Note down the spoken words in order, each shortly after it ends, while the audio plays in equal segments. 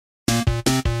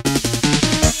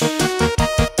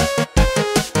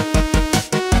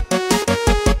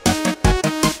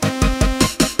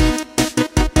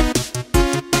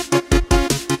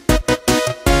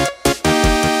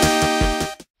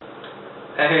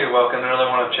Hey, welcome to another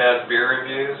one of Chad's beer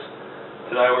reviews.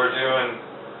 Tonight we're doing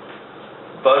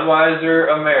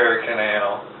Budweiser American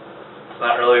Ale. It's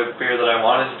not really a beer that I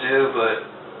wanted to do, but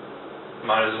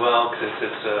might as well because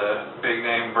it's a big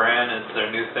name brand and it's their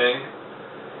new thing.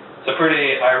 It's a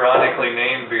pretty ironically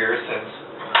named beer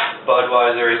since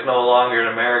Budweiser is no longer an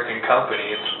American company.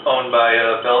 It's owned by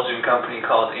a Belgian company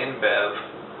called InBev.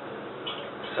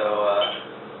 So,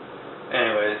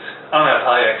 anyways, I don't have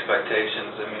high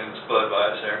expectations. I mean, it's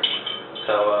Budweiser.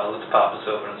 So let's pop this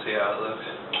open and see how it looks.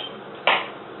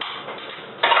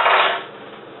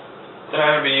 So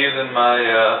I'm going to be using my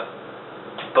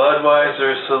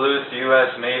Budweiser Salute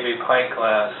U.S. Navy pint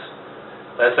glass.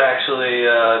 That's actually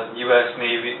U.S.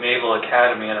 Naval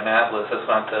Academy in Annapolis. That's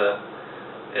not the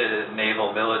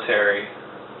naval military,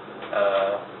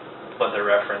 what they're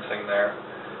referencing there.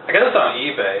 I got this on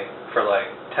eBay for like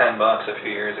 $10 a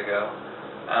few years ago.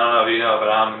 I don't know if you know,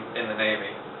 but I'm in the Navy.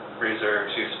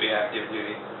 Reserves, used to be active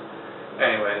duty.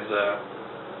 Anyways,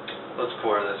 let's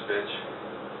pour this bitch.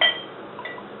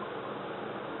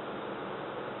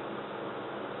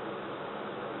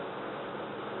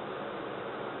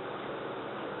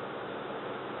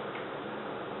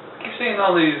 I keep seeing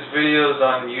all these videos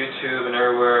on YouTube and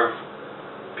everywhere of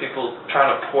people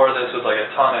trying to pour this with like a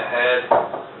ton of head.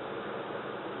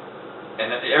 And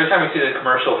every time you see the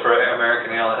commercial for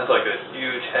American Ale, it has like a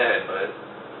huge head, but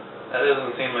that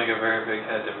doesn't seem like a very big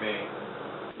head to me.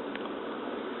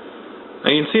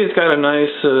 Now you can see it's got a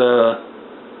nice,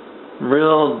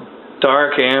 real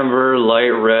dark amber, light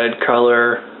red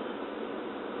color.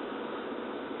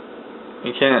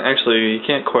 You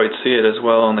can't quite see it as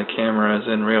well on the camera as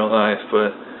in real life,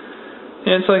 but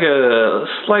yeah, it's like a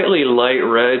slightly light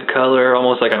red color,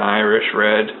 almost like an Irish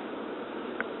red.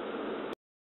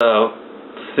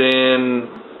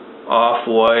 Thin,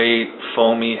 off-white,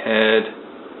 foamy head.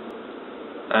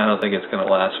 I don't think it's going to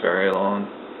last very long.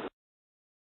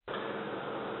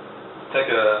 Take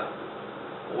a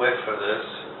whiff of this.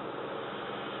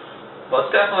 Well,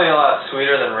 it's definitely a lot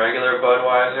sweeter than regular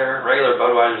Budweiser. Regular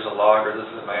Budweiser's a lager, this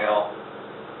is an ale.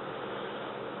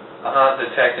 I'm not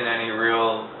detecting any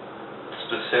real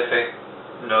specific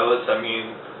notes. I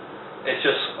mean, it's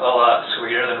just a lot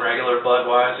sweeter than regular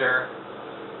Budweiser.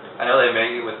 I know they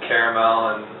make it with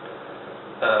caramel and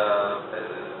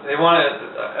they want it.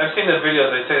 I've seen the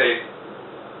videos. They say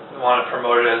they want to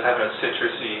promote it as having a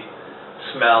citrusy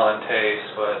smell and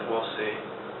taste, but we'll see.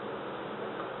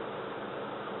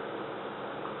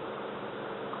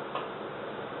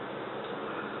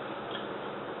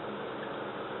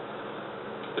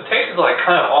 The taste is like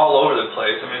kind of all over the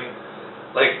place. I mean,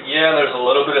 like yeah, there's a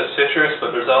little bit of citrus,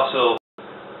 but there's also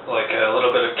like a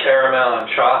little bit of caramel and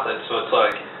chocolate. So it's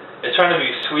like it's trying to be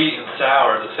sweet and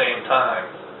sour at the same time.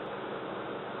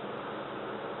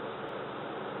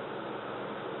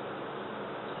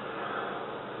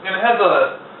 And it has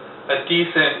a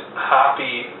decent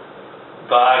hoppy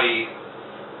body.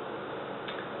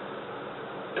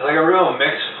 It's like a real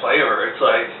mixed flavor. It's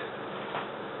like,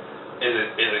 is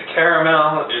it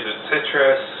caramel? Is it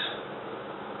citrus?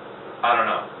 I don't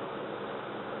know.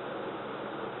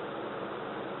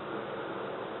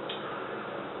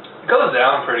 It goes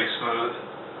down pretty smooth,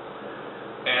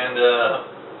 and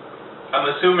I'm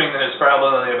assuming that it's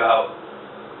probably only about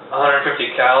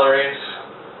 150 calories.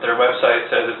 Their website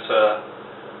says it's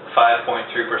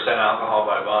 5.3% alcohol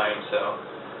by volume, so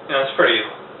you know it's pretty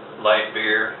light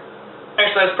beer.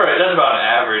 Actually, that's about an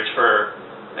average for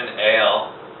an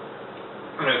ale.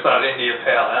 I mean, it's not India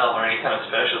Pale Ale or any kind of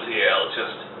specialty ale; it's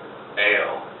just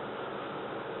ale.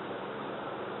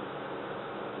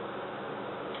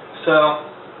 So,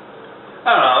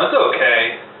 I don't know, it's okay.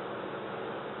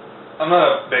 I'm not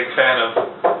a big fan of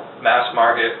mass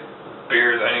market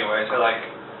beers anyways. I like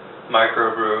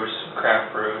microbrews,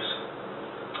 craft brews.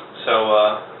 So,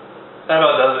 that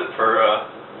about does it for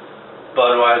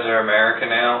Budweiser American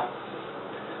Ale.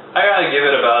 I give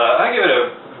it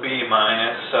a B-,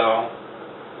 so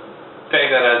take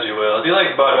that as you will. If you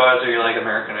like Budweiser, you like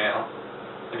American Ale.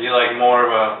 If you like more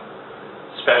of a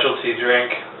specialty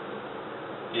drink,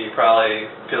 you probably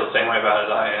feel the same way about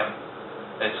it as I am.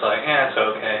 It's like, yeah, it's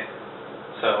okay.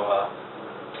 So,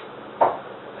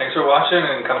 thanks for watching,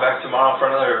 and come back tomorrow for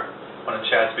another one of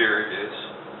Chad's beer reviews.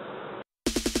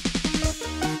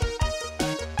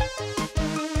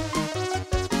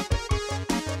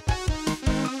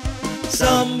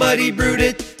 Somebody brewed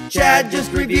it, Chad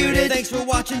just reviewed it. Thanks for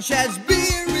watching Chad's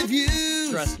beer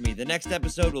reviews. Trust me, the next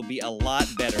episode will be a lot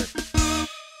better.